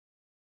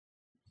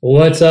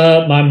What's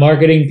up, my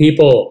marketing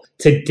people?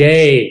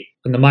 Today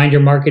on the Mind Your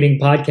Marketing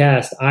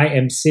podcast, I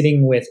am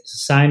sitting with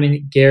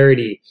Simon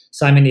Garrity.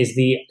 Simon is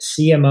the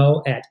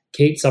CMO at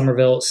Kate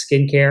Somerville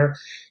Skincare.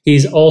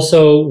 He's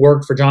also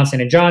worked for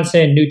Johnson &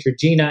 Johnson,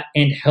 Neutrogena,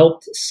 and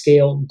helped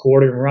scale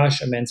Gordon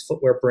Rush, a men's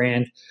footwear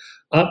brand,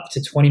 up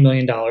to $20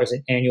 million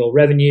in annual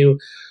revenue.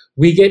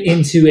 We get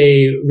into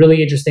a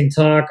really interesting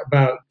talk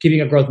about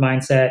giving a growth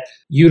mindset,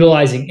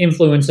 utilizing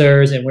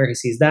influencers and where he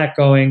sees that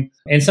going,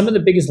 and some of the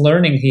biggest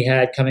learning he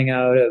had coming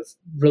out of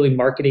really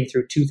marketing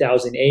through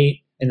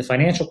 2008 and the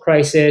financial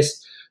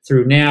crisis,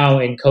 through now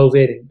in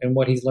COVID and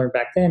what he's learned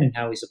back then and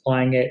how he's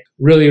applying it.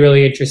 Really,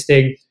 really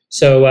interesting.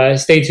 So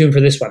stay tuned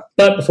for this one.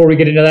 But before we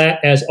get into that,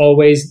 as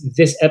always,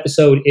 this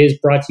episode is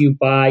brought to you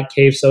by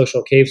Cave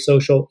Social. Cave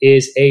Social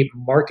is a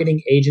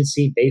marketing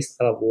agency based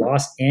out of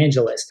Los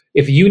Angeles.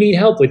 If you need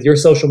help with your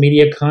social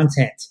media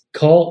content,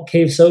 call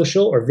Cave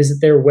Social or visit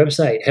their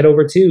website. Head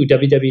over to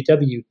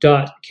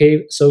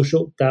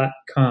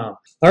www.cavesocial.com.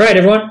 All right,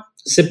 everyone,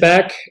 sit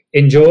back,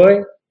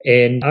 enjoy,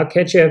 and I'll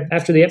catch you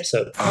after the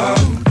episode.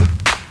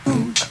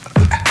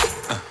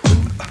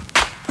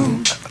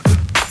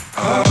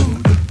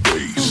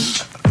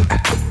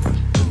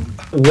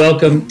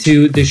 Welcome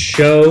to the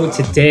show.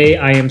 Today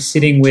I am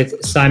sitting with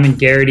Simon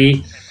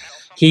Garrity.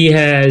 He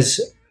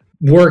has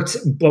worked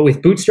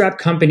with bootstrap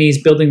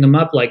companies, building them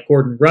up like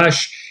Gordon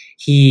Rush.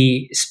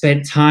 He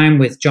spent time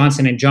with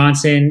Johnson &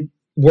 Johnson,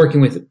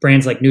 working with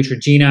brands like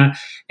Neutrogena.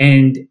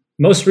 And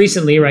most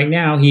recently, right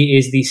now, he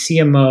is the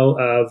CMO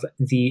of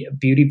the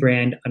beauty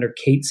brand under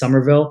Kate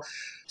Somerville.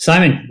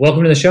 Simon,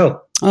 welcome to the show.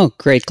 Oh,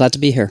 great. Glad to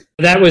be here.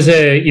 That was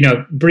a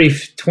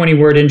brief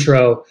 20-word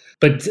intro,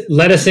 but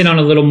let us in on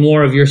a little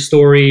more of your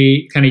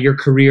story, kind of your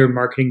career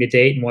marketing to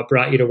date and what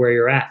brought you to where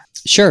you're at.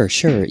 Sure.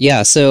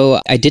 Yeah. So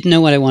I didn't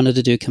know what I wanted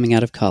to do coming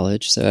out of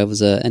college. So I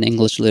was an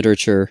English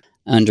literature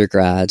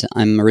undergrad.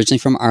 I'm originally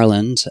from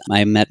Ireland.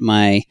 I met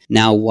my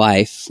now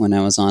wife when I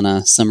was on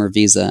a summer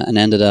visa and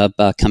ended up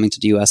coming to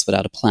the US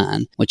without a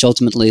plan, which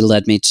ultimately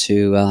led me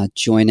to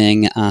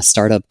joining a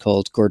startup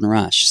called Gordon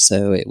Rush.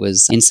 So it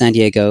was in San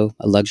Diego,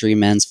 a luxury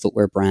men's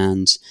footwear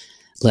brand,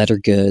 leather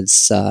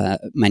goods,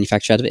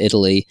 manufactured out of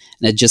Italy,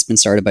 and it had just been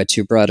started by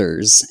two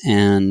brothers.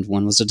 And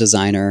one was a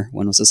designer,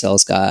 one was a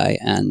sales guy,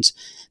 and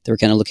they were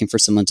kind of looking for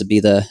someone to be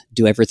the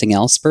do everything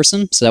else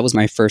person. So that was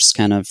my first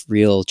kind of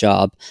real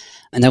job.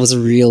 And that was a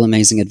real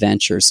amazing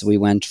adventure. So we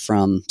went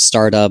from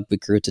startup, we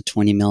grew to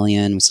 20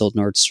 million. We sold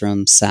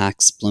Nordstrom,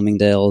 Saks,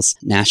 Bloomingdale's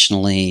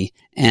nationally,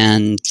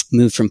 and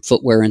moved from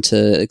footwear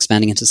into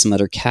expanding into some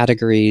other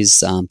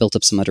categories, built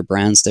up some other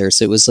brands there.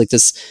 So it was like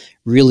this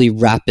really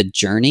rapid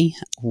journey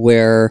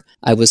where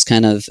I was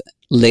kind of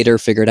later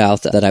figured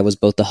out that I was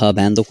both the hub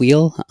and the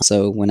wheel.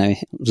 So when I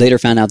later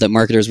found out that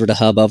marketers were the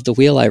hub of the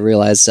wheel, I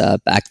realized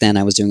back then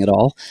I was doing it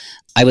all.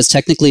 I was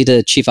technically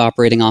the chief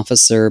operating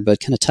officer, but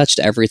kind of touched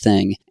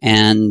everything.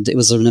 And it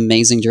was an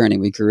amazing journey.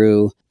 We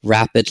grew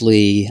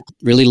rapidly,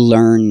 really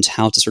learned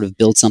how to sort of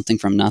build something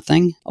from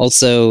nothing.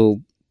 Also,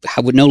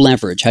 with no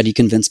leverage, how do you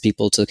convince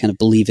people to kind of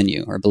believe in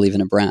you or believe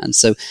in a brand?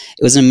 So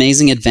it was an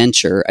amazing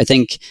adventure. I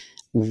think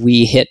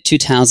we hit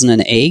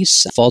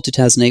 2008. Fall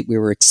 2008, we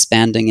were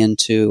expanding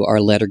into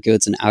our leather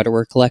goods and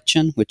outerwear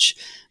collection, which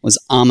was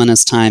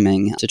ominous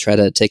timing to try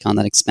to take on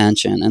that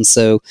expansion. And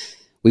so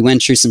we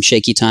went through some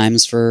shaky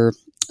times for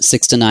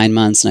 6 to 9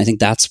 months. And I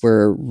think that's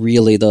where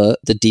really the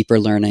deeper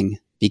learning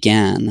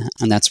began.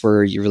 And that's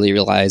where you really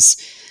realize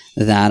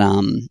that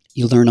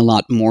you learn a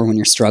lot more when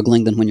you're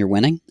struggling than when you're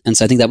winning. And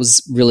so I think that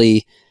was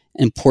really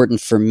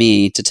important for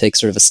me to take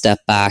sort of a step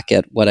back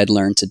at what I'd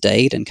learned to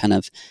date and kind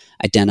of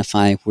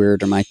identify where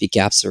there might be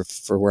gaps or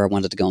for where I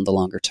wanted to go in the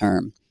longer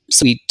term.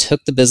 So we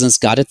took the business,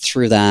 got it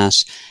through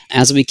that.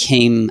 As we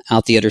came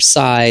out the other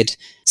side,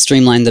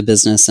 streamlined the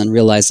business and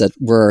realized that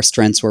where our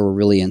strengths were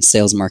really in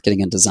sales,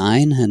 marketing, and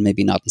design, and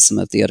maybe not in some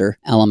of the other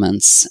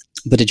elements.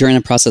 But during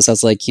the process, I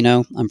was like,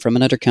 I'm from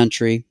another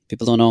country.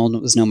 People don't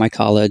always know my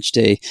college.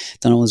 They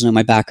don't always know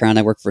my background.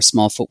 I work for a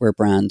small footwear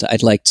brand.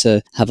 I'd like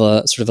to have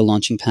a sort of a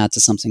launching pad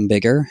to something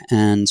bigger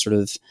and sort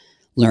of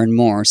learn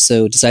more.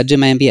 So decided to do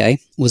my MBA,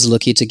 was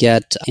lucky to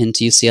get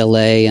into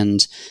UCLA,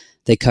 and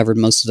they covered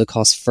most of the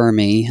costs for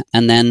me,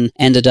 and then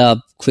ended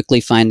up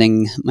quickly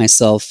finding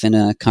myself in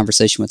a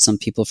conversation with some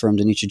people from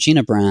the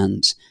Neutrogena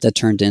brand that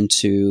turned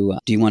into,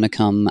 do you want to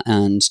come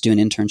and do an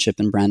internship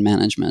in brand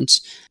management?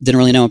 Didn't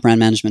really know what brand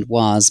management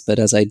was, but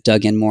as I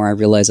dug in more, I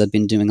realized I'd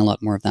been doing a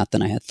lot more of that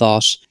than I had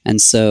thought.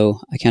 And so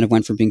I kind of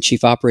went from being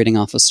chief operating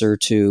officer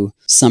to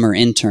summer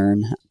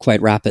intern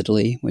quite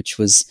rapidly, which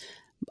was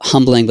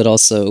humbling, but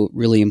also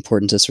really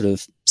important to sort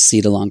of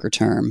see the longer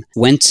term.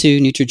 Went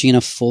to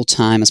Neutrogena full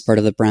time as part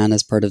of the brand,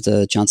 as part of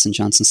the Johnson &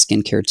 Johnson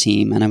skincare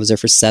team. And I was there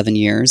for 7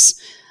 years.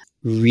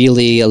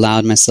 Really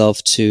allowed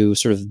myself to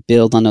sort of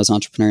build on those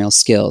entrepreneurial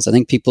skills. I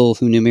think people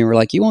who knew me were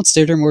like, you won't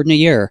stay there more than a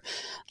year.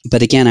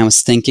 But again, I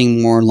was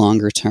thinking more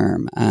longer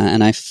term.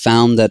 And I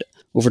found that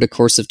over the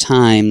course of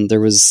time,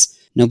 there was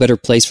no better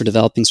place for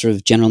developing sort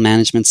of general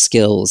management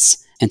skills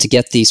And to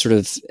get the sort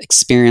of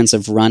experience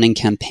of running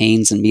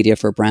campaigns and media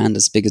for a brand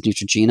as big as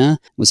Neutrogena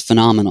was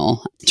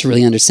phenomenal, to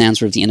really understand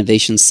sort of the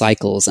innovation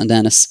cycles, and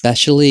then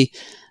especially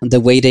the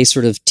way they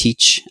sort of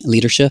teach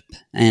leadership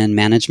and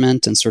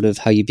management and sort of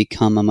how you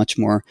become a much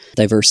more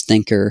diverse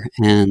thinker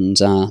and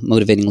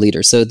motivating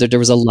leader. So there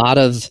was a lot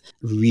of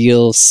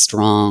real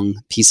strong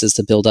pieces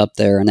to build up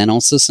there, and then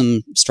also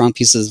some strong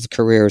pieces of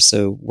career.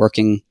 So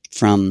working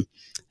from,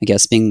 I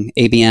guess, being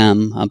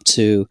ABM up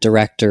to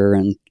director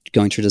and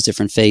going through those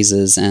different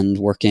phases and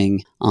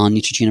working on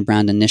Neutrogena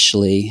brand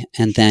initially,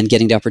 and then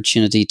getting the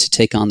opportunity to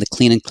take on the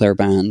Clean and Clear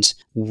brand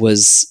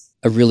was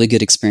a really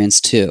good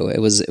experience too. It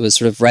was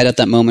sort of right at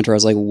that moment where I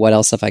was like, what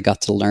else have I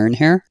got to learn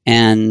here?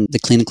 And the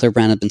Clean and Clear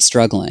brand had been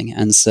struggling.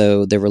 And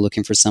so they were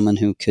looking for someone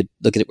who could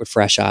look at it with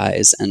fresh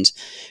eyes and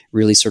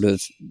really sort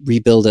of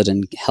rebuild it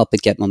and help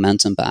it get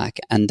momentum back.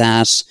 And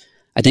that,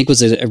 I think,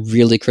 was a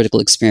really critical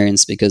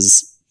experience,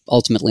 because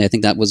ultimately, I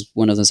think that was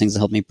one of those things that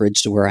helped me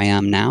bridge to where I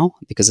am now,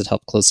 because it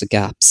helped close the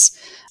gaps.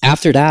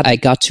 After that, I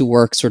got to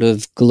work sort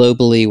of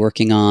globally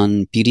working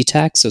on beauty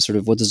tech. So sort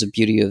of what does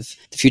the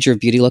future of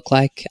beauty look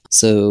like?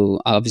 So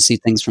obviously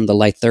things from the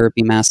light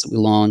therapy mask that we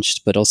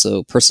launched, but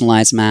also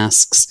personalized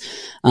masks,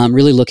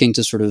 really looking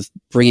to sort of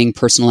bringing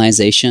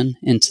personalization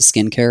into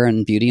skincare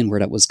and beauty and where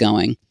that was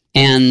going.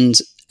 And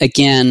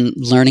again,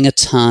 learning a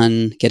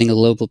ton, getting a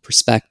global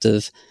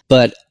perspective,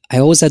 but I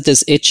always had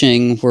this itch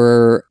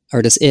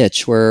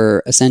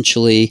where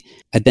essentially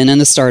I'd been in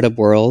the startup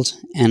world,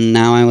 and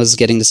now I was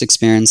getting this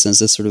experience as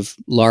this sort of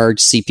large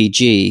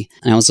CPG.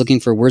 And I was looking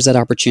for, where's that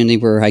opportunity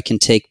where I can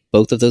take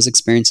both of those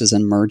experiences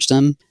and merge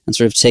them and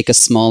sort of take a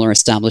smaller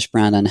established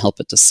brand and help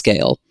it to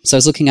scale. So I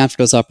was looking out for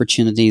those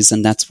opportunities,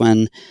 and that's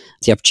when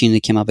the opportunity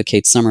came up at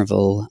Kate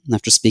Somerville. And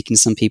after speaking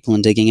to some people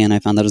and digging in, I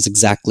found that it was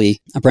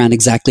exactly a brand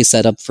exactly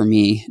set up for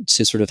me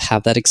to sort of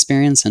have that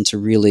experience and to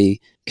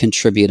really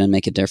contribute and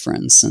make a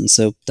difference. And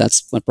so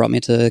that's what brought me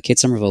to Kate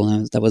Somerville.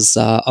 That was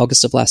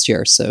August of last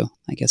year. So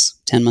I guess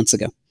 10 months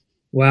ago.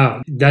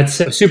 Wow. That's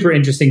a super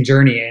interesting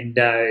journey. And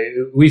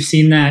we've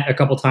seen that a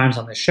couple times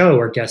on the show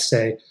where guests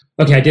say,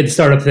 okay, I did the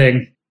startup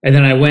thing, and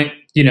then I went,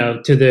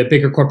 to the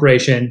bigger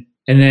corporation,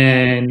 and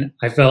then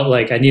I felt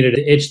like I needed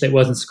an itch that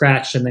wasn't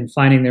scratched, and then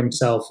finding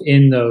themselves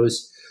in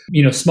those,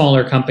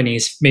 smaller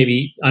companies,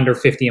 maybe under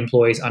 50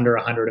 employees, under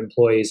 100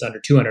 employees, under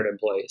 200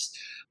 employees.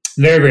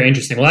 Very, very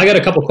interesting. Well, I got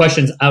a couple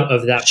questions out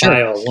of that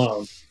bio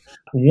alone.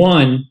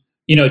 One,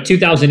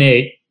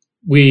 2008,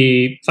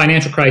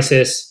 financial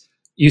crisis.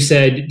 You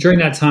said during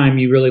that time,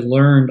 you really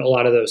learned a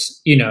lot of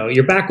those,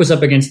 your back was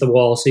up against the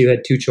wall. So you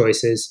had two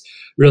choices: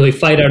 really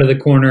fight out of the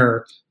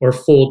corner or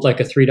fold like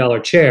a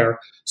 $3 chair.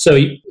 So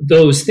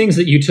those things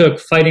that you took,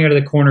 fighting out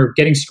of the corner,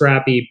 getting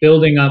scrappy,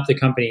 building up the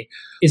company,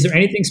 is there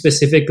anything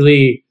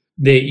specifically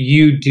that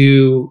you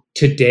do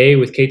today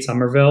with Kate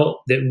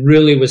Somerville that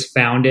really was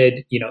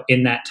founded,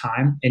 in that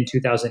time in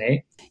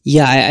 2008?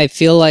 Yeah, I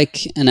feel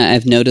like, and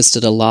I've noticed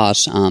it a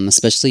lot,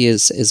 especially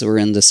as we're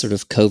in this sort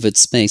of COVID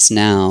space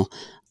now,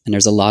 and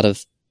there's a lot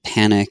of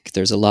panic.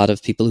 There's a lot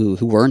of people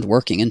who weren't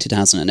working in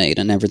 2008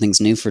 and everything's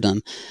new for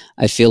them.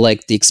 I feel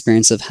like the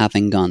experience of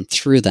having gone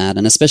through that,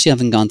 and especially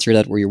having gone through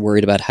that where you're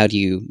worried about how do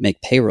you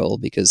make payroll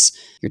because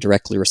you're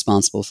directly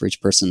responsible for each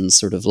person's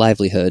sort of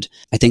livelihood,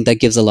 I think that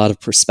gives a lot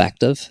of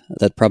perspective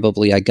that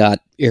probably I got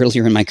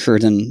earlier in my career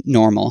than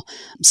normal.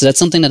 So that's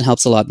something that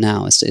helps a lot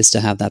now is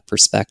to have that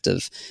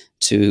perspective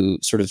to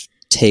sort of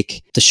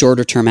take the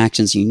shorter term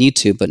actions you need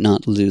to, but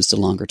not lose the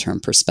longer term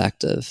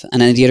perspective.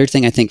 And then the other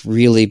thing I think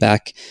really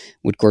back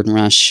with Gordon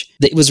Rush,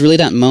 it was really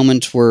that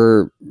moment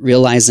where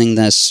realizing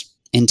that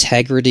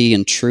integrity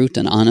and truth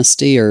and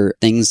honesty are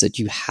things that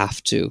you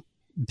have to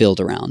build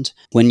around.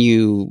 When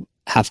you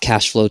have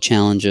cash flow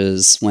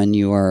challenges, when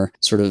you are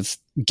sort of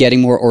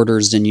getting more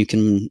orders than you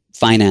can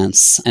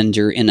finance and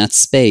you're in that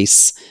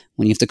space,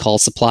 when you have to call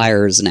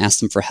suppliers and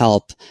ask them for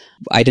help,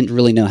 I didn't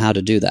really know how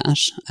to do that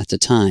at the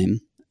time.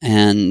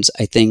 And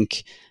I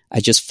think I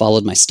just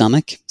followed my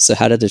stomach. So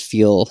how did it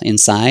feel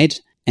inside?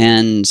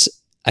 And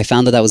I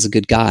found that was a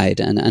good guide.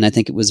 And I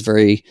think it was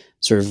very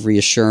sort of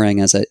reassuring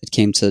as it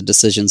came to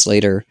decisions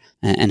later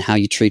and how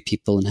you treat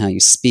people and how you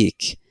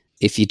speak.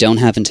 If you don't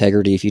have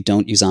integrity, if you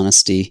don't use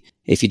honesty,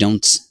 if you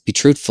don't be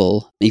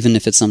truthful, even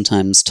if it's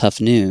sometimes tough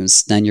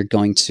news, then you're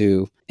going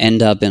to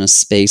end up in a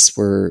space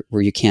where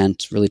you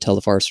can't really tell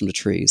the forest from the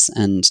trees.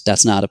 And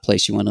that's not a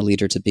place you want a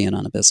leader to be in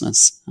on a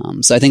business.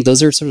 So I think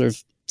those are sort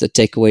of the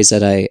takeaways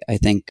that I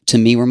think to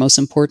me were most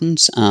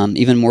important,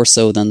 even more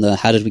so than the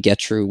how did we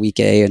get through week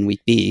A and week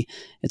B.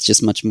 It's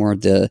just much more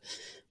what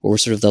were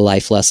sort of the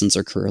life lessons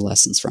or career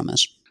lessons from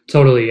it.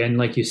 Totally. And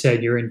like you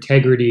said, your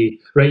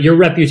integrity, right? Your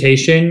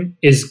reputation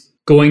is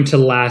going to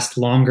last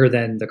longer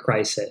than the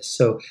crisis.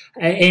 So,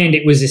 and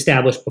it was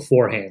established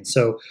beforehand.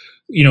 So,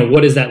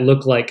 what does that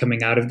look like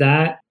coming out of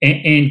that?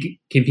 And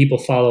can people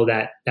follow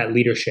that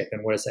leadership?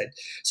 And what is that?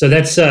 So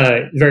that's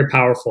very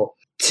powerful.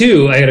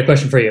 Two, I got a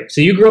question for you. So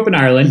you grew up in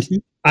Ireland. Mm-hmm.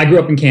 I grew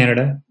up in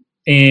Canada,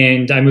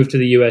 and I moved to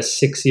the US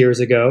 6 years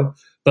ago.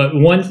 But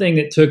one thing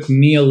that took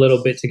me a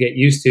little bit to get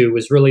used to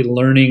was really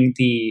learning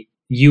the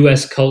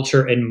US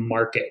culture and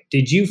market.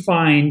 Did you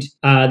find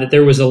that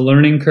there was a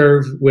learning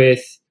curve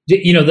with,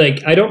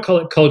 like, I don't call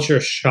it culture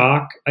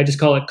shock. I just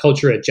call it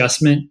culture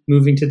adjustment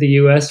moving to the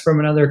US from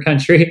another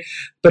country.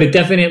 But it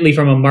definitely,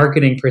 from a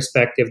marketing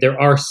perspective, there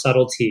are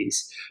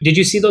subtleties. Did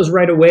you see those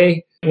right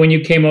away when you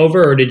came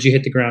over, or did you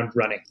hit the ground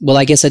running? Well,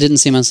 I guess I didn't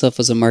see myself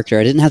as a marketer.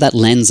 I didn't have that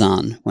lens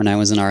on when I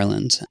was in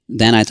Ireland.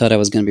 Then I thought I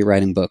was going to be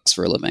writing books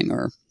for a living,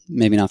 or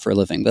maybe not for a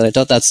living, but I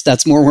thought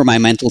that's more where my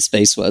mental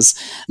space was.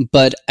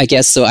 But I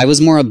guess so I was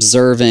more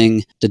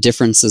observing the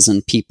differences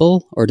in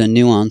people, or the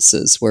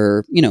nuances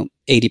where,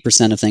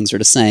 80% of things are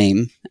the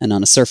same, and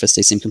on a surface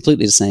they seem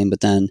completely the same,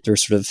 but then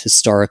there's sort of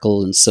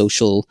historical and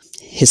social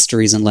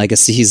histories and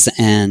legacies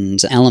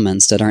and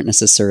elements that aren't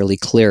necessarily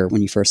clear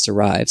when you first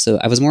arrive. So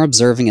I was more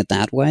observing it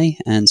that way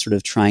and sort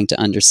of trying to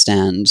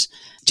understand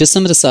just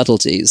some of the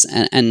subtleties.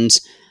 And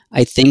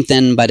I think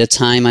then by the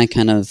time I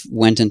kind of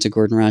went into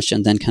Gordon Rush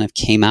and then kind of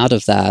came out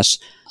of that,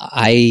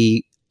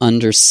 I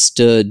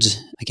understood,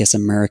 I guess,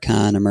 America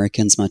and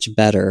Americans much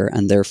better.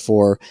 And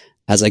therefore,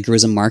 as I grew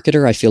as a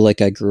marketer, I feel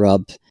like I grew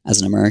up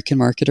as an American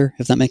marketer,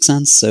 if that makes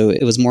sense. So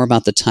it was more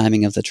about the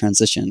timing of the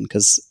transition,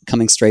 because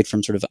coming straight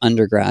from sort of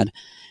undergrad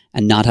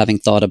and not having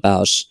thought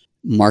about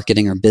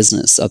marketing or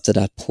business up to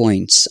that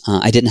point,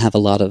 I didn't have a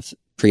lot of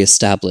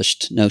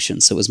pre-established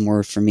notions. So it was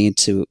more for me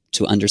to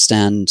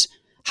understand,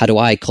 how do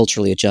I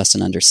culturally adjust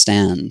and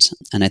understand?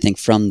 And I think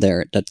from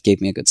there, that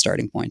gave me a good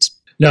starting point.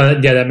 No,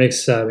 yeah, that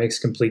makes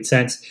complete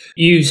sense.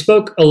 You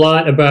spoke a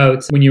lot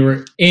about when you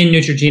were in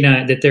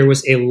Neutrogena that there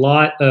was a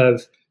lot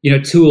of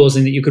tools,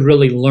 and that you could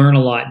really learn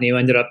a lot, and you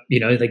ended up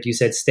like you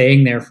said,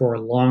 staying there for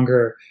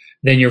longer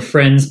than your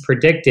friends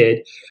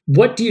predicted.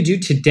 What do you do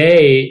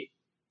today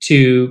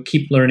to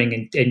keep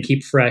learning and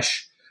keep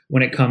fresh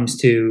when it comes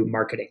to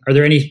marketing? Are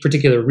there any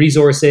particular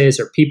resources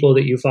or people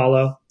that you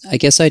follow? I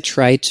guess I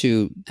try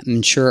to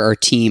ensure our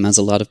team has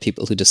a lot of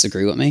people who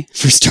disagree with me,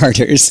 for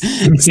starters.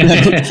 So,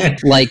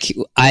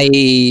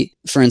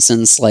 for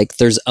instance,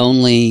 there's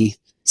only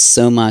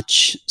so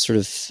much sort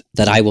of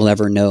that I will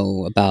ever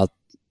know about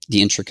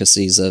the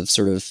intricacies of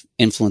sort of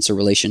influencer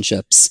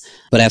relationships,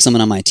 but I have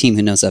someone on my team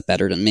who knows that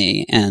better than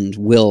me and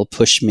will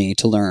push me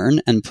to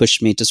learn and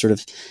push me to sort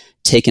of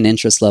take an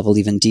interest level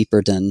even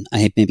deeper than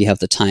I maybe have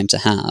the time to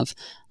have.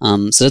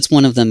 So that's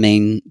one of the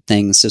main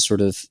things to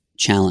sort of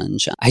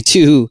challenge.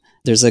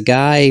 There's a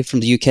guy from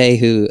the UK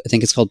who I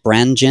think it's called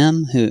Brand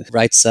Jim, who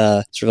writes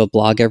sort of a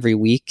blog every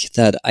week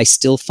that I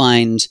still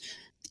find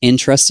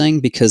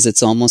interesting, because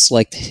it's almost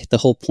like the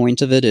whole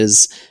point of it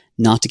is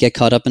not to get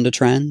caught up in the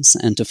trends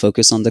and to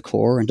focus on the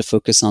core and to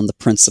focus on the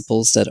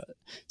principles that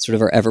sort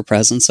of are ever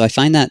present. So I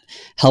find that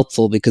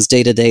helpful, because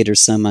day to day there's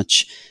so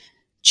much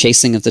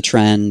chasing of the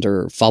trend,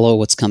 or follow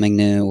what's coming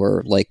new,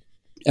 or like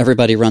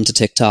everybody run to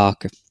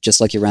TikTok, just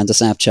like you ran to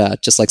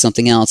Snapchat, just like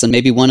something else. And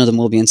maybe one of them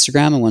will be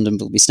Instagram and one of them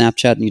will be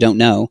Snapchat, and you don't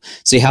know.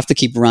 So you have to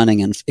keep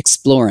running and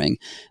exploring.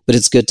 But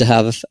it's good to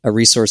have a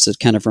resource that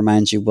kind of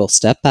reminds you, well,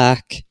 step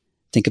back,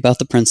 think about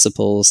the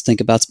principles, think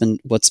about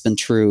what's been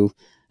true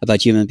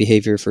about human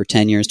behavior for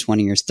 10 years,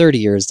 20 years, 30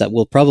 years, that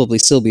will probably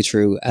still be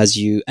true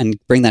and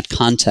bring that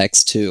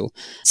context to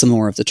some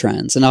more of the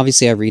trends. And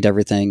obviously I read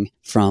everything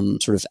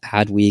from sort of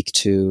Adweek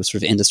to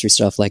sort of industry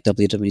stuff like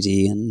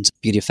WWD and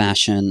Beauty of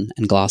Fashion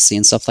and Glossy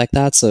and stuff like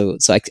that. So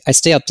I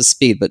stay up to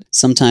speed, but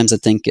sometimes I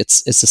think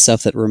it's the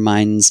stuff that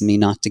reminds me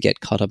not to get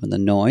caught up in the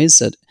noise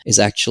that is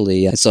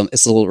actually, it's a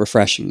little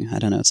refreshing. I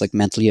don't know, it's like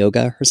mental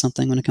yoga or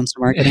something when it comes to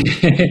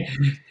marketing.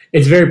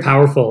 It's very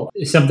powerful.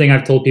 It's something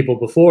I've told people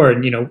before,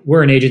 and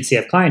we're an agency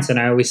of clients, and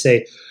I always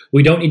say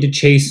we don't need to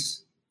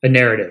chase a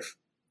narrative.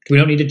 We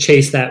don't need to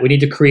chase that. We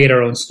need to create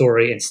our own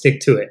story and stick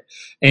to it.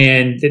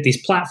 And that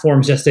these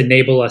platforms just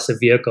enable us a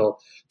vehicle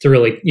to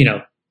really,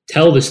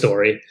 tell the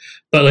story.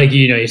 But like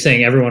you're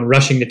saying, everyone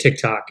rushing to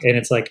TikTok, and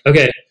it's like,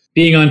 okay,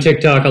 being on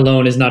TikTok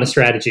alone is not a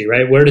strategy,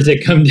 right? Where does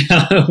it come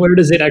down? Where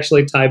does it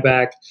actually tie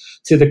back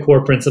to the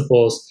core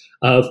principles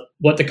of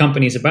what the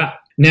company's about?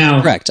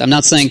 Now, correct. I'm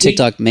not saying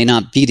TikTok may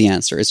not be the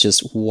answer. It's just,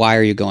 why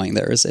are you going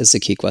there is the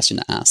key question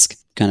to ask,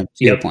 kind of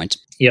to your point.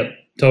 Yep,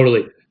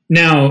 totally.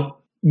 Now,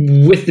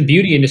 with the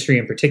beauty industry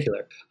in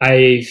particular,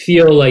 I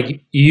feel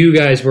like you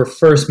guys were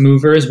first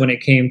movers when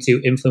it came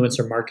to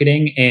influencer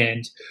marketing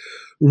and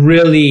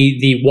really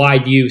the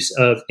wide use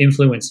of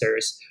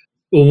influencers.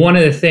 One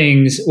of the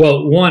things,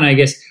 I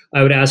guess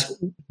I would ask,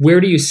 where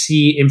do you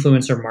see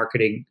influencer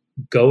marketing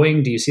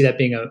going? Do you see that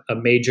being a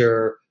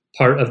major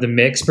part of the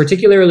mix?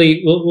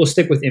 Particularly, we'll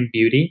stick within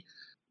beauty.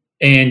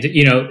 And,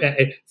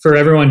 for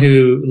everyone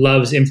who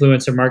loves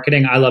influencer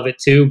marketing, I love it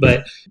too,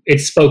 but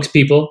it's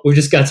spokespeople. We've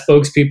just got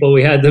spokespeople.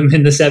 We had them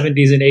in the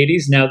 70s and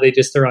 80s. Now they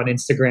just are on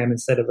Instagram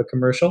instead of a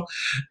commercial.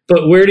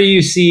 But where do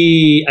you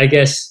see, I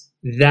guess,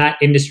 that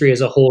industry as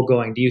a whole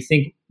going? Do you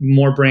think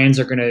more brands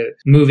are going to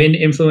move into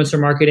influencer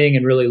marketing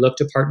and really look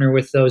to partner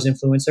with those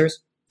influencers?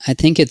 I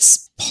think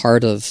it's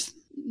part of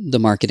the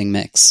marketing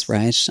mix,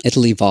 right?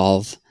 It'll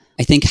evolve.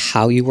 I think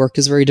how you work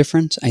is very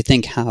different. I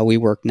think how we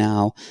work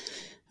now,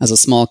 as a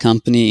small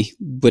company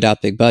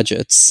without big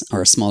budgets,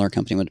 or a smaller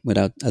company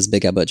without as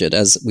big a budget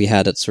as we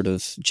had at sort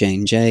of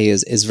J&J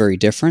is very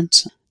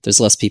different. There's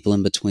less people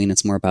in between.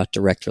 It's more about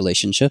direct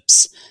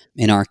relationships.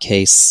 In our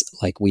case,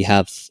 like, we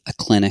have a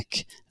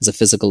clinic as a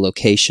physical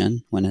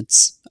location when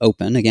it's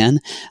open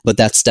again, but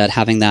that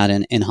having that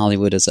in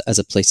Hollywood as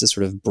a place to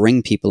sort of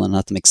bring people and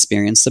let them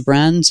experience the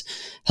brand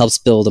helps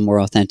build a more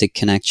authentic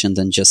connection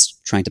than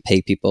just trying to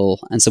pay people.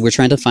 And so we're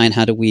trying to find,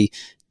 how do we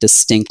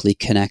distinctly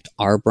connect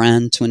our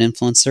brand to an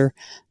influencer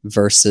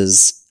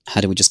versus how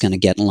do we just kind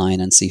of get in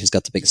line and see who's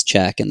got the biggest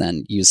check and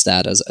then use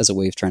that as a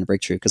way of trying to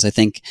break through? Because I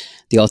think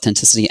the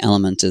authenticity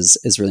element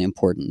is really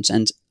important.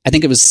 And I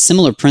think it was a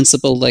similar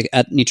principle like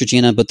at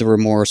Neutrogena, but there were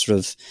more sort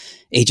of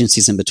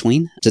agencies in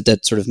between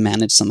that sort of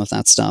manage some of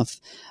that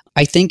stuff.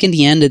 I think in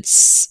the end,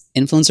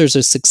 influencers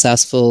are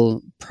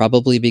successful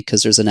probably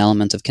because there's an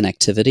element of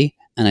connectivity.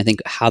 And I think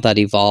how that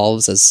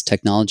evolves as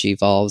technology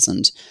evolves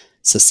and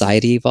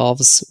society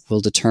evolves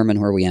will determine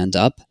where we end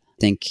up.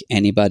 I think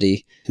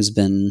anybody who's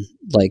been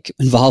like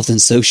involved in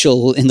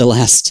social in the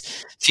last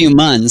few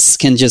months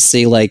can just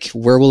say, like,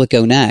 where will it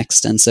go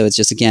next? And so it's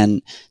just,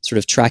 again, sort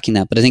of tracking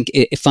that. But I think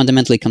it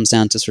fundamentally comes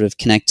down to sort of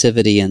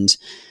connectivity and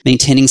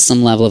maintaining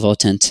some level of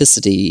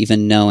authenticity,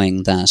 even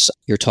knowing that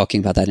you're talking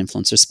about that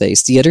influencer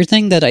space. The other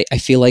thing that I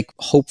feel like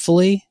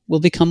hopefully will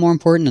become more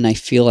important, and I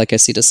feel like I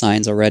see the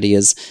signs already,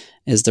 is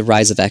the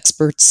rise of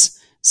experts.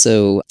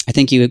 So I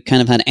think you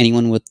kind of had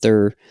anyone with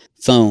their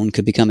phone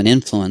could become an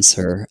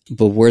influencer,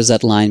 but where's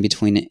that line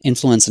between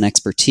influence and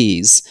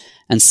expertise?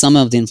 And some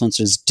of the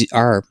influencers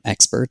are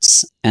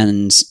experts,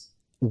 and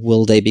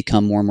will they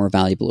become more and more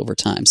valuable over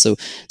time? So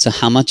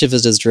how much of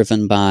it is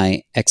driven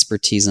by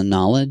expertise and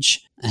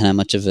knowledge, and how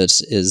much of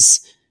it is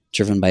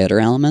driven by other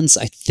elements?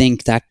 I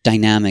think that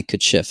dynamic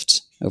could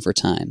shift over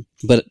time.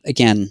 But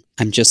again,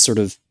 I'm just sort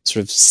of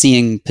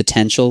seeing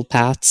potential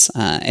paths.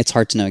 It's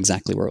hard to know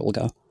exactly where it will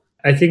go.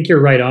 I think you're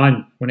right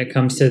on when it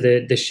comes to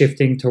the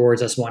shifting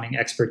towards us wanting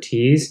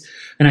expertise.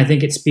 And I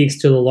think it speaks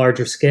to the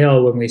larger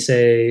scale when we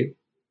say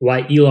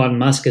why Elon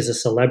Musk is a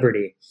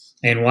celebrity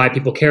and why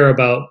people care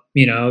about,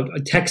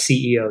 tech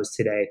CEOs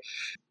today,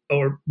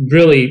 or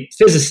really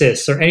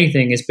physicists or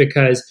anything, is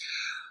because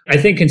I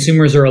think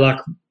consumers are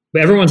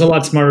everyone's a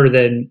lot smarter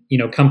than,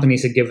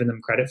 companies have given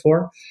them credit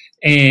for.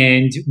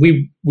 And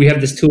we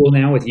have this tool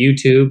now with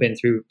YouTube and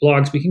through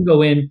blogs. We can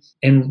go in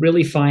and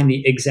really find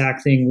the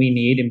exact thing we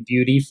need in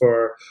beauty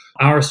for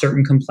our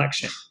certain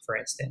complexion, for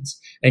instance.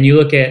 And you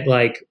look at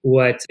like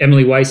what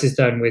Emily Weiss has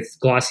done with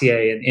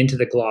Glossier and Into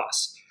the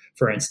Gloss,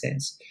 for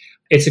instance.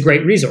 It's a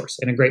great resource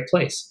and a great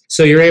place.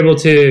 So you're able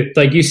to,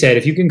 like you said,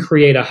 if you can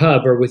create a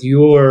hub, or with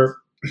your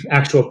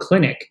actual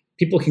clinic,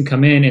 people can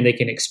come in and they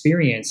can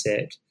experience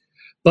it.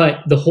 But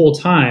the whole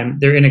time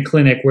they're in a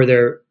clinic where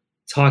they're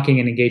talking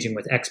and engaging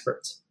with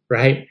experts,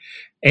 right?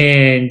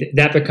 And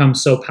that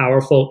becomes so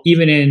powerful,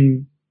 even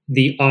in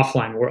the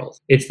offline world.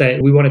 It's that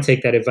we want to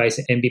take that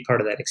advice and be part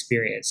of that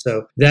experience.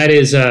 So that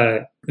is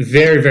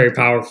very, very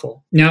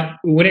powerful. Now,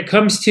 when it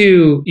comes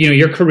to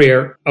your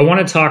career, I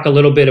want to talk a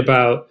little bit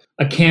about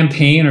a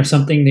campaign or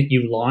something that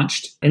you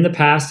launched in the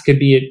past. Could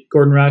be at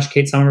Gordon Rush,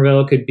 Kate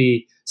Somerville, could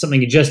be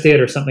something you just did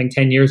or something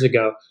 10 years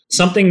ago.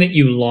 Something that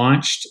you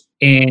launched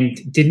and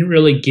didn't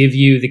really give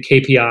you the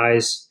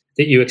KPIs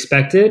that you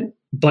expected,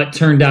 but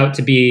turned out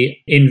to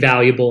be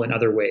invaluable in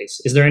other ways.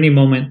 Is there any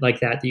moment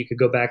like that you could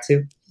go back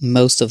to?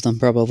 Most of them,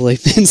 probably,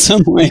 in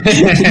some way.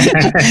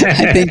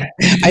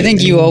 I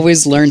think you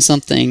always learn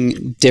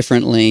something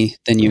differently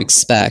than you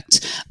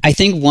expect. I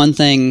think one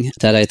thing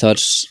that I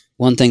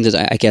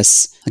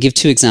guess I'll give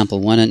two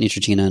examples, one at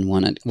Neutrogena and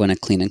one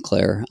at Clean &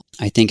 Clear.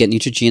 I think at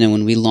Neutrogena,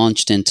 when we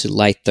launched into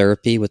light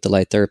therapy with the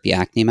light therapy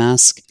acne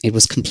mask, it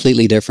was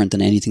completely different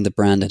than anything the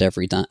brand had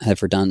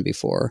ever done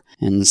before.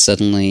 And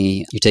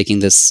suddenly you're taking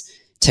this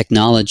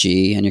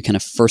technology and you're kind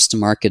of first to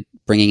market,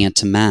 bringing it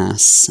to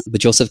mass,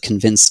 but you also have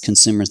convinced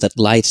consumers that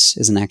light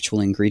is an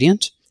actual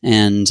ingredient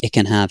and it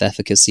can have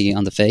efficacy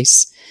on the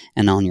face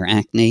and on your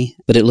acne,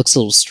 but it looks a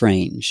little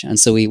strange. And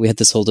so we had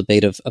this whole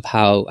debate of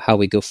how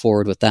we go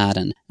forward with that.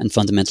 And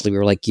fundamentally we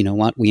were like, you know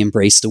what, we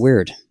embrace the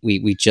weird.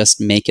 We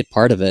just make it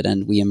part of it,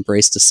 and we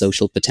embrace the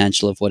social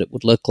potential of what it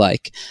would look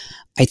like.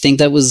 I think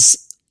that was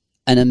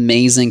an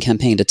amazing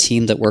campaign. The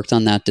team that worked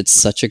on that did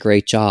such a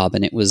great job.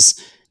 And it was,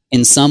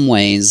 in some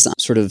ways,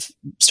 sort of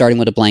starting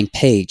with a blank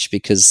page,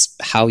 because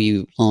how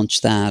you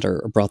launched that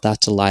or brought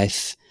that to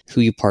life, who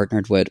you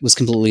partnered with, was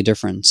completely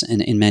different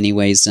in many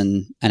ways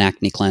than an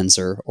acne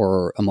cleanser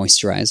or a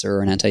moisturizer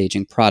or an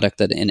anti-aging product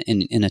that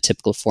in a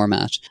typical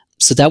format.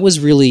 So that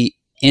was really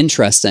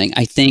interesting.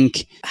 I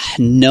think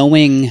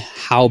knowing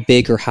how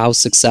big or how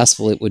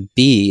successful it would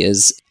be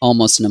is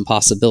almost an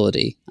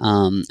impossibility.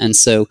 And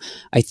so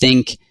I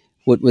think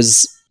what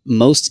was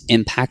most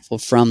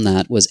impactful from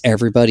that was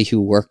everybody who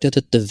worked at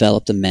it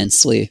developed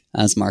immensely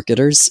as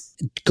marketers,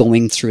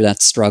 going through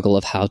that struggle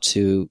of how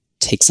to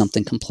take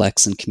something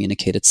complex and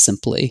communicate it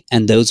simply.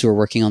 And those who are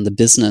working on the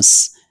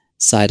business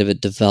side of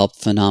it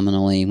developed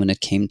phenomenally when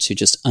it came to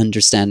just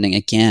understanding,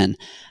 again,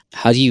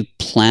 how do you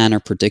plan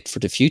or predict for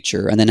the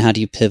future? And then how do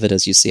you pivot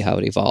as you see how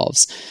it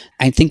evolves?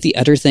 I think the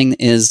other thing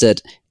is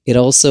that it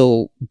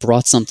also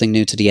brought something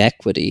new to the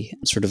equity,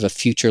 sort of a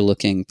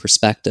future-looking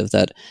perspective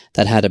that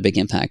had a big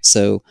impact.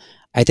 So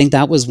I think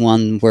that was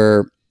one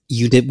where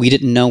we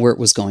didn't know where it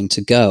was going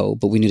to go,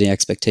 but we knew the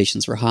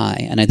expectations were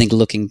high. And I think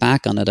looking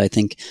back on it, I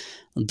think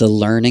the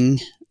learning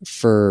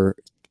for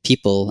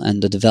people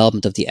and the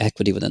development of the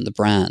equity within the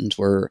brand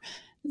were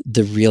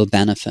the real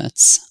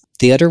benefits.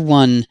 The other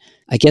one,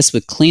 I guess,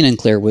 with Clean and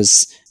Clear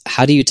was,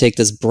 how do you take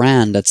this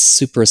brand that's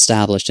super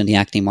established in the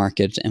acne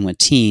market and with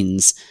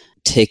teens,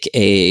 take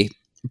a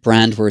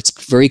brand where it's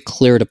very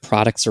clear the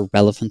products are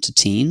relevant to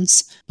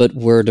teens, but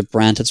where the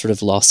brand had sort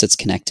of lost its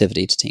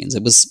connectivity to teens.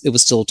 It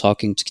was still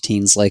talking to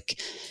teens like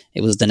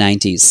it was the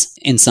 90s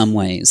in some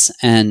ways.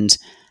 And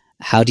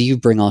how do you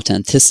bring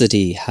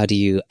authenticity? How do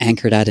you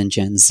anchor that in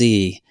Gen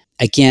Z?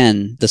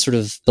 Again, the sort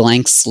of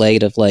blank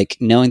slate of like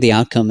knowing the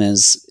outcome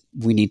is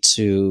we need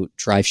to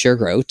drive share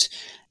growth,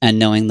 and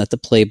knowing that the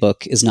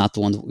playbook is not the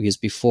one that we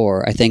used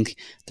before. I think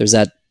there's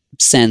that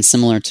sense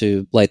similar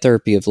to light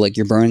therapy of like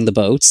you're burning the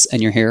boats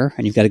and you're here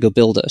and you've got to go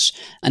build it.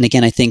 And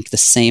again, I think the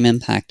same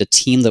impact, the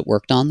team that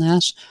worked on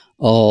that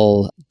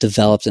all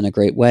developed in a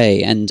great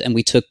way. And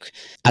we took,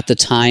 at the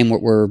time,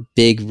 what were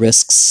big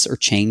risks or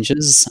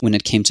changes when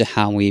it came to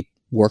how we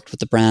worked with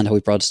the brand, how we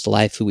brought it to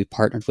life, who we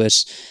partnered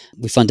with.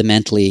 We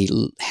fundamentally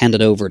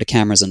handed over the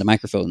cameras and the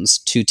microphones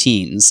to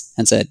teens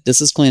and said,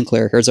 this is Clean and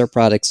Clear, here's our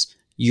products,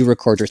 you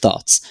record your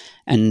thoughts,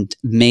 and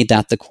made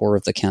that the core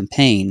of the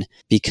campaign,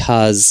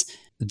 because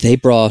they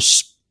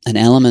brought an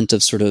element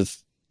of sort of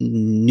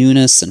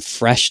newness and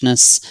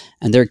freshness,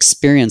 and their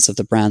experience of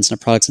the brands and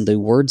the products and the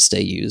words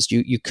they used,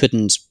 you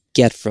couldn't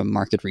get from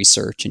market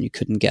research, and you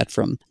couldn't get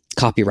from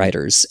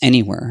copywriters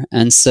anywhere.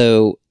 And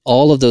so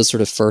all of those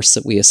sort of firsts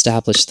that we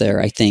established there,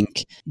 I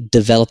think,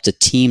 developed a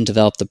team,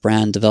 developed the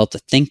brand, developed a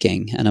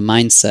thinking and a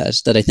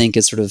mindset that I think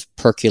is sort of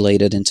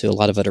percolated into a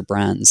lot of other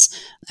brands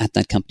at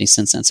that company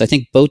since then. So I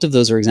think both of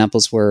those are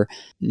examples where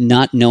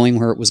not knowing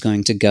where it was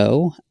going to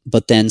go,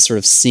 but then sort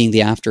of seeing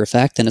the after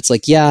effect. And it's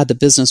like, yeah, the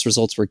business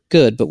results were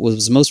good, but what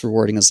was most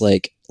rewarding is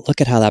like,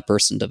 look at how that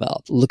person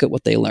developed. Look at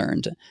what they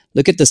learned.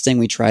 Look at this thing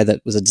we tried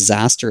that was a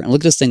disaster, and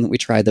look at this thing that we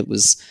tried that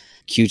was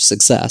huge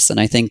success. And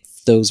I think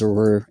those are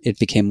where it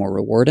became more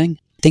rewarding.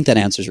 I think that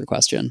answers your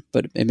question,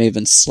 but it may have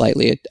been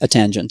slightly a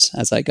tangent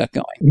as I got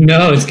going.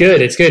 No, it's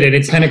good. It's good. And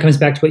it kind of comes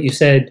back to what you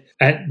said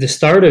at the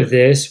start of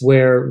this,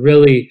 where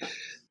really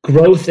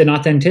growth and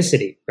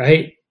authenticity,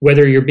 right?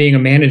 Whether you're being a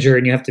manager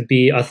and you have to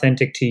be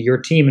authentic to your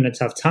team in a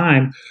tough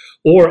time,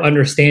 or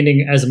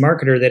understanding as a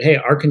marketer that, hey,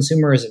 our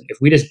consumers, if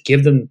we just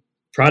give them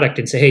product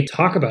and say, hey,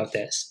 talk about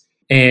this.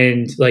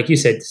 And like you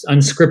said, it's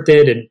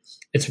unscripted and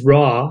it's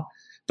raw,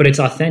 but it's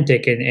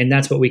authentic, and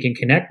that's what we can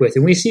connect with.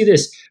 And we see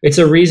this, it's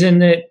a reason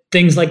that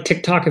things like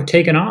TikTok have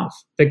taken off,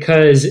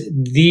 because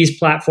these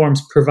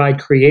platforms provide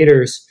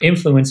creators,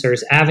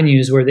 influencers,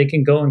 avenues where they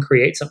can go and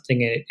create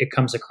something, and it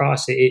comes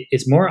across.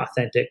 It's more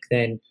authentic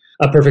than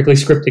a perfectly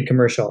scripted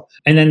commercial.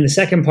 And then the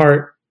second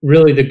part,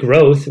 really the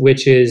growth,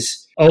 which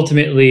is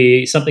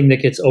ultimately something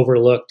that gets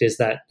overlooked, is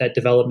that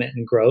development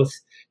and growth.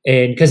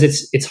 And because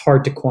it's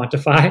hard to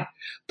quantify,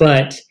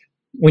 but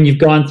when you've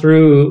gone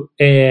through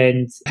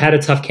and had a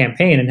tough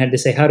campaign and had to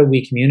say, how do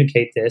we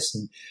communicate this?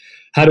 And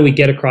how do we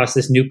get across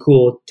this new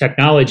cool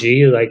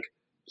technology like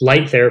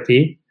light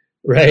therapy,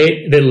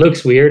 right? That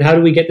looks weird. How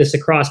do we get this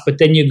across? But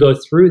then you go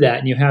through that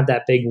and you have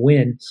that big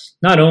win.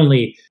 Not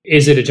only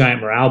is it a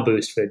giant morale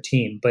boost for the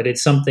team, but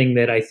it's something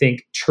that I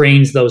think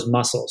trains those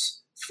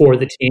muscles for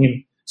the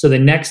team. So the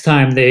next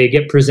time they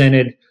get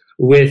presented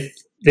with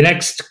the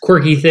next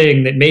quirky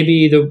thing that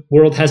maybe the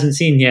world hasn't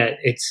seen yet,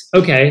 it's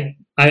okay.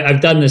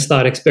 I've done this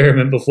thought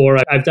experiment before.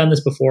 I've done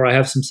this before. I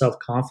have some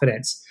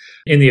self-confidence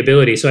in the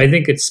ability. So I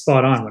think it's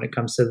spot on when it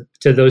comes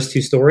to those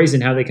two stories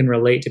and how they can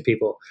relate to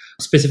people,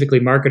 specifically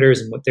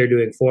marketers and what they're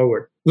doing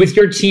forward. With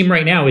your team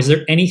right now, is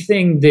there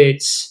anything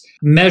that's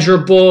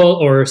measurable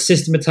or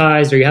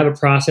systematized, or you have a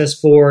process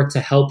for,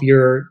 to help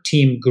your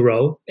team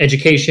grow?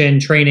 Education,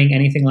 training,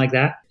 anything like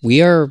that?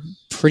 We are a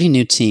pretty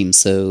new team,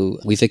 so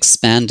we've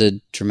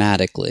expanded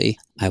dramatically.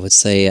 I would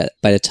say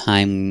by the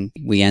time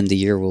we end the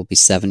year, we'll be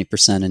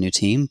 70% a new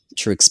team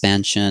through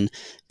expansion,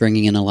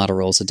 bringing in a lot of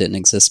roles that didn't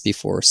exist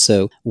before.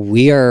 So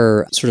we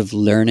are sort of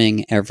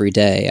learning every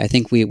day. I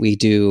think we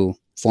do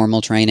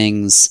formal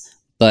trainings,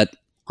 but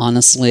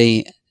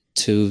honestly,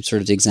 to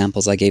sort of the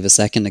examples I gave a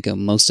second ago,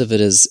 most of it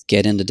is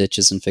get into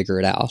ditches and figure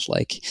it out,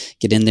 like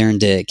get in there and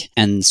dig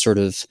and sort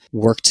of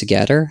work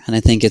together. And I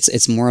think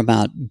it's more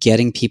about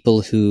getting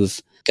people who've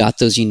got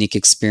those unique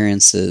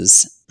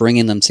experiences,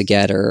 bringing them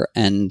together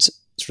and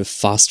sort of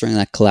fostering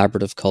that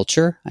collaborative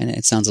culture. And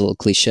it sounds a little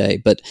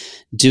cliche, but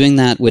doing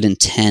that with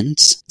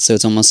intent. So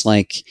it's almost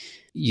like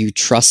you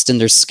trust in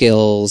their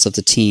skills of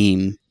the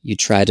team. You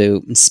try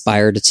to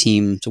inspire the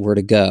team to where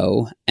to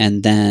go,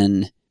 and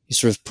then you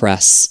sort of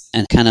press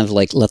and kind of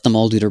like let them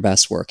all do their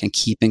best work and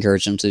keep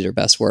encouraging them to do their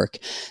best work.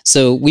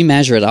 So we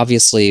measure it.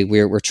 Obviously,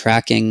 we're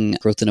tracking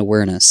growth and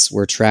awareness.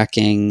 We're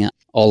tracking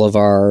all of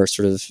our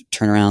sort of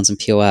turnarounds in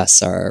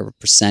POS, our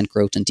percent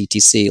growth in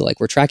DTC. Like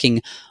we're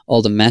tracking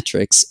all the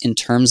metrics. In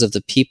terms of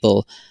the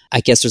people,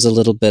 I guess there's a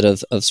little bit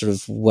of sort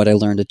of what I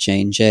learned at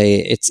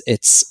J&J.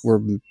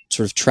 We're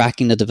sort of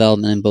tracking the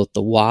development in both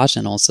the what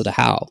and also the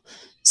how.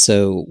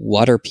 So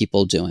what are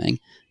people doing?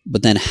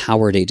 But then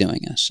how are they doing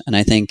it? And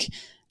I think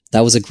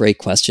that was a great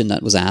question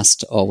that was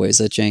asked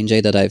always at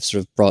J&J that I've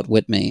sort of brought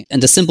with me.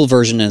 And the simple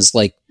version is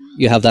like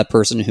you have that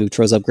person who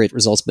throws up great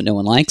results but no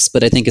one likes.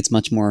 But I think it's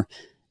much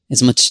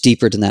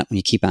deeper than that when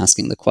you keep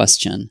asking the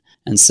question.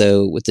 And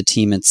so with the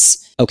team,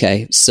 it's,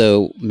 okay,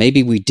 so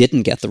maybe we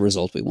didn't get the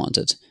result we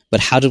wanted, but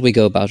how did we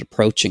go about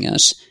approaching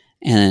it?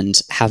 And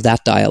have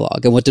that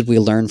dialogue. And what did we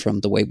learn from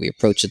the way we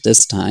approach it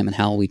this time and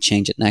how will we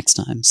change it next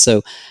time?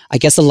 So I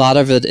guess a lot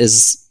of it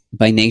is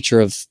by nature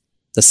of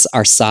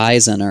our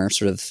size and our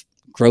sort of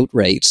growth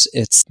rate.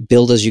 It's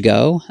build as you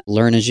go,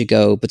 learn as you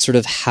go, but sort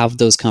of have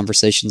those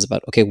conversations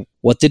about, okay,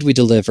 what did we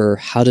deliver?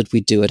 How did we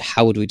do it?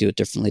 How would we do it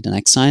differently the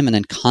next time? And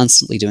then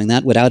constantly doing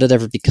that without it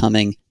ever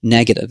becoming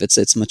negative.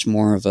 It's much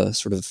more of a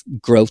sort of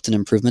growth and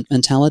improvement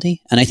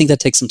mentality. And I think that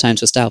takes some time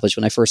to establish.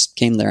 When I first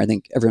came there, I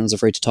think everyone was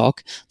afraid to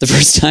talk the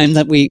first time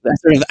that we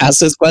sort of asked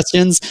those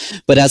questions.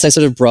 But as I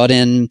sort of brought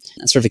in,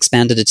 sort of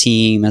expanded a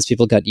team, as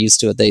people got used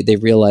to it, they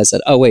realized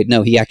that, oh, wait,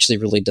 no, he actually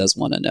really does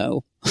want to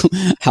know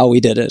how we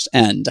did it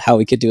and how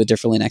we could do it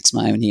differently next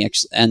time.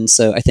 And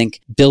so I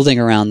think building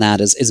around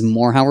that is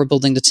more how we're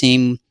building the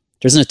team.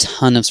 There isn't a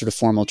ton of sort of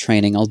formal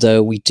training,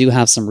 although we do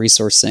have some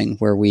resourcing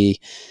where we'll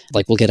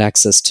get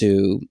access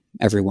to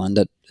everyone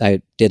that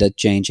I did at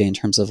J&J in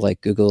terms of like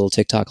Google,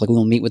 TikTok. Like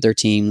we'll meet with their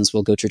teams,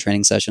 we'll go through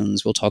training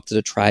sessions, we'll talk to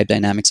the tribe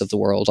dynamics of the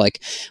world.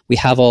 Like we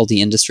have all the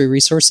industry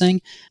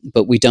resourcing,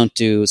 but we don't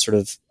do sort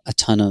of a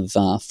ton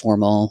of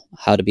formal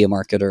how to be a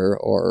marketer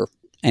or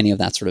any of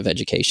that sort of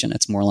education.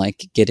 It's more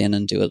like get in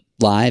and do it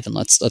live and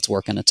let's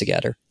work on it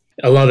together.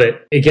 I love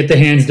it. Get the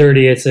hands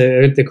dirty. It's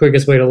the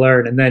quickest way to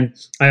learn. And then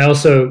I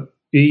also,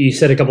 you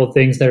said a couple of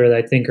things there that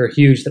I think are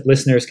huge that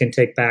listeners can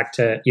take back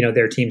to,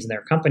 their teams and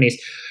their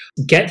companies.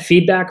 Get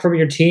feedback from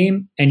your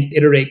team and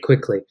iterate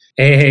quickly.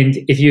 And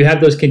if you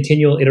have those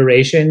continual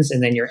iterations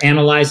and then you're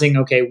analyzing,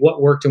 okay, what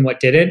worked and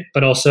what didn't,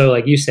 but also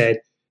like you said,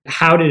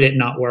 how did it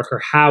not work or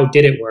how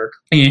did it work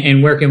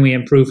and where can we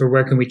improve or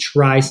where can we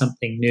try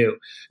something new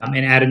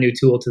and add a new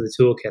tool to the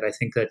toolkit. I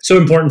think that's so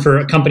important for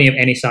a company of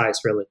any size,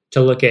 really, to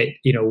look at,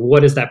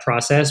 what is that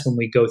process when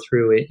we go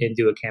through it and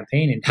do a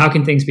campaign and how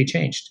can things be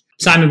changed?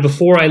 Simon,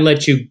 before I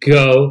let you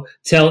go,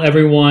 tell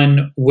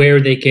everyone where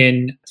they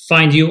can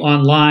find you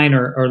online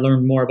or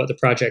learn more about the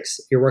projects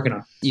you're working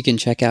on. You can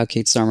check out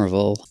Kate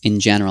Somerville in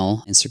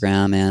general,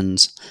 Instagram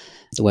and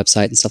the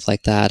website and stuff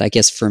like that. I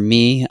guess for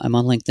me, I'm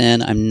on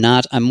LinkedIn.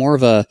 I'm more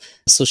of a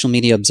social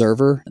media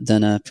observer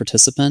than a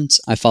participant.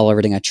 I follow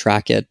everything, I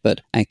track it,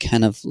 but I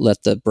kind of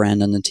let the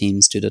brand and the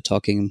teams do the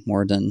talking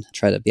more than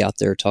try to be out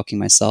there talking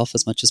myself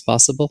as much as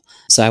possible.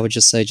 So I would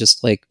just say,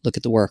 look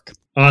at the work.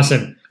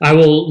 Awesome. I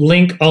will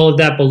link all of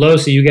that below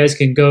so you guys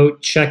can go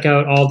check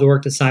out all the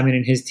work that Simon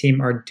and his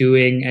team are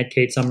doing at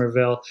Kate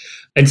Somerville.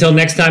 Until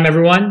next time,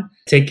 everyone,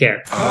 take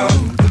care.